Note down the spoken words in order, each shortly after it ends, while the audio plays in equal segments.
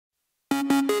Hey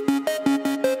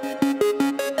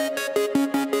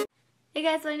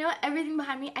guys, so I know everything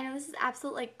behind me, I know this is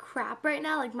absolute like crap right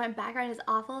now, like my background is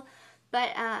awful,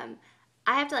 but I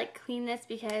have to like clean this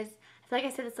because I feel like I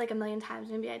said this like a million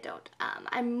times, maybe I don't.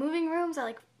 I'm moving rooms, I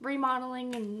like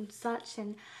remodeling and such,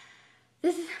 and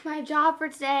this is my job for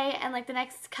today, and like the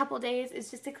next couple days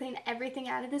is just to clean everything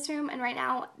out of this room, and right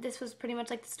now this was pretty much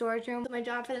like the storage room. So my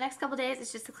job for the next couple days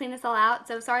is just to clean this all out,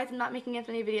 so sorry if I'm not making as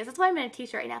many videos. That's why I'm in a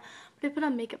t-shirt right now, but I put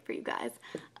on makeup for you guys.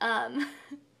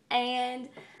 And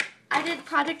I did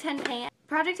Project 10PAN.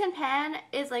 Project 10PAN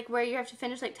is like where you have to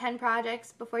finish like 10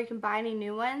 projects before you can buy any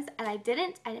new ones, and I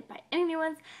didn't buy any new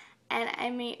ones, and I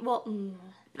mean, well,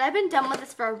 but I've been done with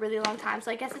this for a really long time,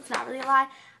 so I guess it's not really a lie.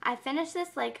 I finished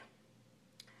this like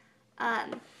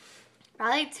probably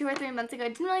like 2 or 3 months ago. It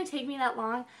didn't really take me that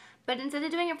long, but instead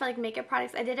of doing it for like makeup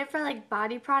products, I did it for like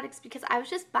body products because I was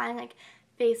just buying like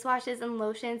face washes and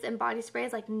lotions and body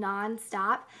sprays like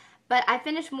non-stop. But I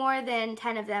finished more than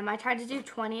 10 of them. I tried to do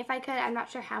 20 if I could. I'm not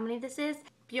sure how many this is.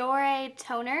 Biore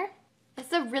toner.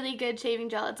 It's a really good shaving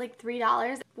gel. It's like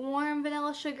 $3. Warm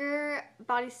vanilla sugar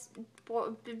body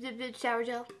shower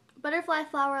gel. Butterfly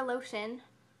flower lotion.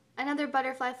 Another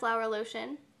butterfly flower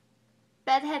lotion.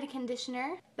 Bedhead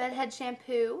conditioner. Bedhead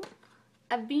shampoo.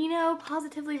 Aveeno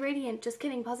Positively Radiant. Just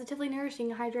kidding. Positively Nourishing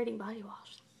Hydrating Body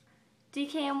Wash.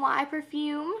 DKNY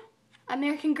perfume.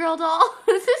 American Girl doll.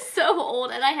 This is so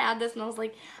old, and I had this and I was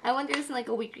like, I went through this in like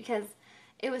a week because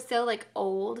it was so like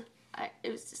old.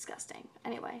 It was disgusting.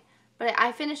 Anyway, but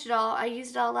I finished it all. I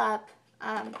used it all up.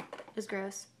 It was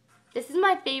gross. This is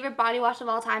my favorite body wash of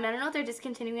all time. I don't know if they're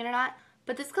discontinuing it or not,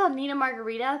 but this is called Nina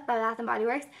Margarita by Bath & Body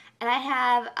Works, and I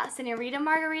have a Senorita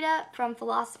Margarita from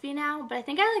Philosophy now, but I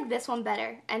think I like this one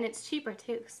better, and it's cheaper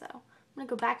too, so I'm gonna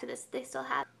go back to this. They still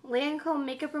have Lancome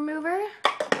makeup remover.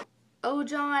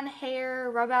 Ojon hair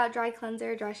rub out dry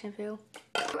cleanser, dry shampoo.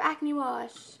 Acne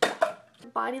wash.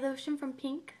 Body lotion from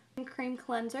Pink. Cream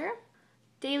cleanser.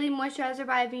 Daily moisturizer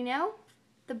by Aveeno.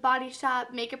 The Body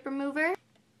Shop makeup remover.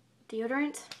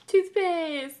 Deodorant.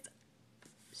 Toothpaste.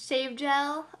 Shave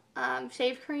gel.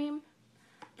 Shave cream.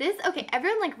 This, okay,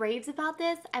 everyone like raves about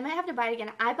this. I might have to buy it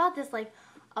again. I bought this like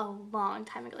a long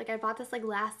time ago. Like I bought this like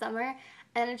last summer,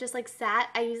 and it just like sat.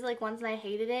 I used it like once and I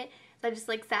hated it. So I just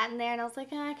like sat in there and I was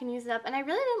like, I can use it up. And I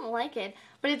really didn't like it.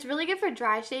 But it's really good for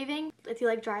dry shaving. If you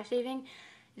like dry shaving,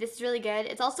 this is really good.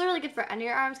 It's also really good for under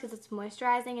your arms because it's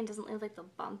moisturizing and doesn't leave like the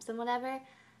bumps and whatever.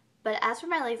 But as for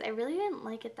my legs, I really didn't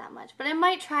like it that much. But I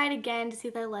might try it again to see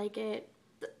if I like it.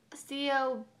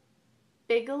 CO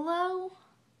Bigelow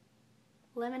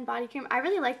Lemon Body Cream. I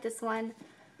really like this one.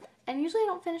 And usually I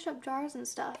don't finish up jars and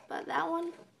stuff. But that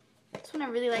one, this one I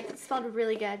really like. It smelled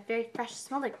really good. Very fresh. It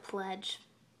smelled like Pledge.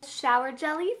 Shower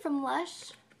jelly from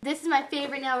Lush. This is my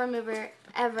favorite nail remover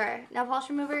ever. Nail polish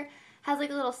remover. Has like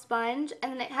a little sponge,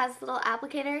 and then it has a little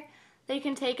applicator that you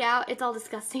can take out. It's all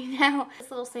disgusting now.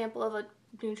 This little sample of a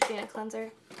Neutrogena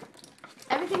cleanser.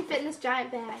 Everything fit in this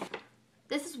giant bag.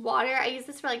 This is water. I use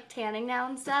this for like tanning now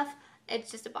and stuff.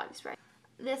 It's just a body spray.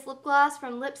 This lip gloss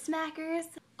from Lip Smackers.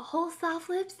 A whole soft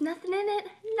lips. Nothing in it.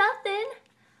 Nothing.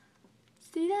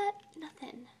 See that?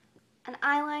 Nothing. An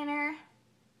eyeliner.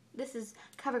 This is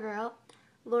CoverGirl.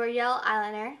 L'Oreal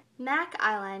eyeliner. MAC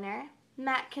eyeliner.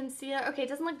 MAC concealer. Okay, it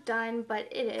doesn't look done, but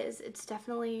it is. It's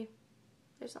definitely,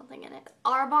 there's something in it.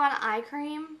 Arbonne eye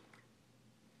cream.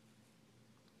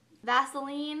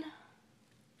 Vaseline.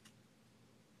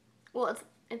 Well,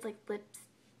 it's like lips.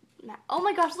 Oh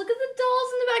my gosh, look at the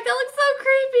dolls in the back. That looks so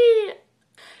creepy.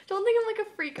 Don't think I'm like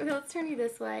a freak. Okay, let's turn you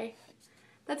this way.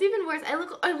 That's even worse. I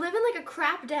live in like a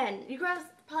crap den. You guys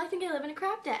probably think I live in a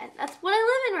crap den. That's what I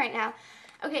live in right now.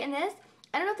 Okay, and this,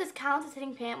 I don't know if this counts as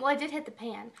hitting pan. Well, I did hit the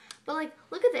pan. But like,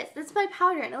 look at this. This is my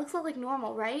powder, and it looks like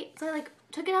normal, right? So I like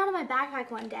took it out of my backpack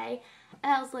one day,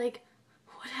 and I was like,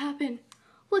 what happened?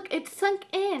 Look, it sunk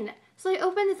in. So I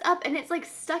opened this up, and it's like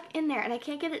stuck in there, and I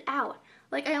can't get it out.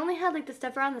 Like, I only had like the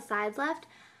stuff around the sides left,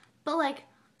 but like,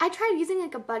 I tried using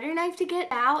like a butter knife to get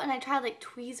it out, and I tried like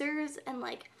tweezers, and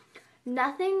like,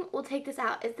 nothing will take this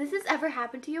out. If this has ever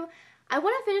happened to you, I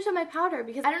want to finish up my powder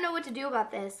because I don't know what to do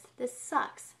about this. This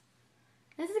sucks.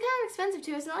 This is kind of expensive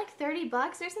too. Isn't it like 30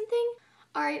 bucks or something?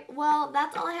 Alright, well,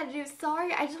 that's all I had to do.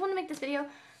 Sorry, I just want to make this video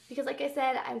because like I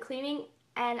said, I'm cleaning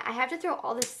and I have to throw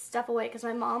all this stuff away because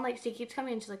my mom, like, she keeps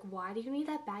coming and she's like, why do you need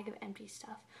that bag of empty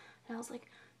stuff? And I was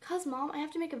like, cause Mom, I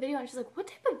have to make a video. And she's like, what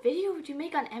type of video would you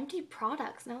make on empty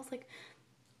products? And I was like,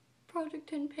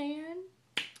 Project 10PAN.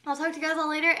 I'll talk to you guys all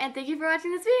later, and thank you for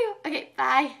watching this video. Okay,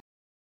 bye.